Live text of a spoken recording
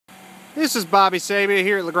This is Bobby Sabia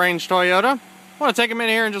here at Lagrange Toyota. I want to take a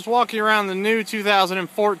minute here and just walk you around the new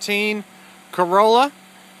 2014 Corolla.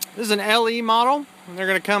 This is an LE model, and they're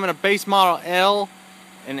going to come in a base model L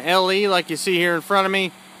and LE like you see here in front of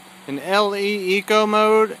me, in LE Eco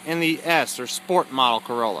mode, and the S or Sport model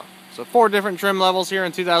Corolla. So 4 different trim levels here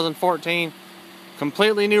in 2014.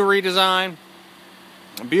 Completely new redesign,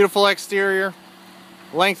 a beautiful exterior,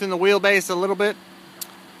 lengthen the wheelbase a little bit,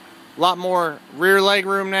 a lot more rear leg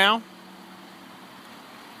room now.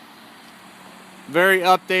 Very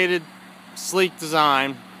updated, sleek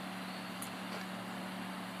design.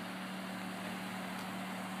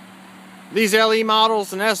 These LE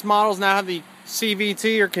models and S models now have the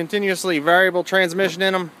CVT or continuously variable transmission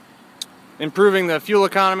in them, improving the fuel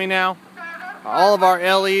economy now. All of our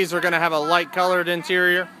LEs are going to have a light colored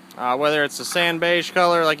interior, whether it's the sand beige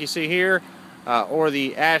color like you see here, or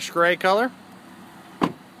the ash gray color.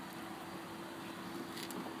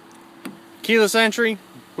 Keyless entry,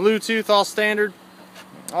 Bluetooth all standard,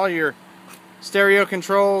 all your stereo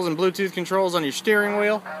controls and Bluetooth controls on your steering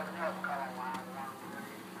wheel.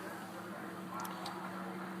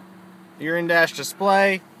 Your in-dash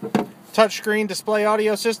display, touchscreen display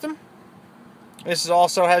audio system. This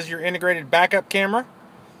also has your integrated backup camera,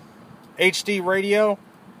 HD radio,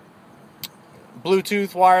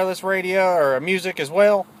 Bluetooth wireless radio or music as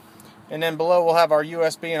well, and then below we'll have our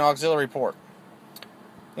USB and auxiliary port.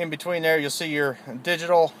 In between there you'll see your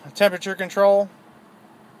digital temperature control.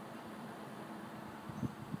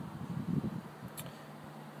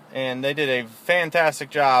 And they did a fantastic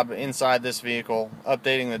job inside this vehicle,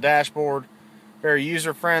 updating the dashboard. Very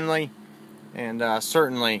user-friendly, and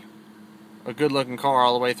certainly a good-looking car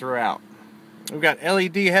all the way throughout. We've got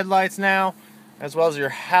LED headlights now, as well as your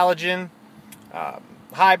halogen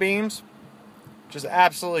high beams, which is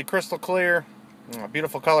absolutely crystal clear.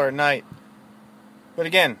 Beautiful color at night. But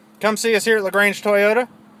again, come see us here at Lagrange Toyota.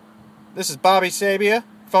 This is Bobby Sabia.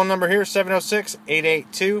 Phone number here is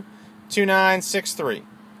 706-882-2963.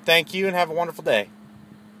 Thank you and have a wonderful day.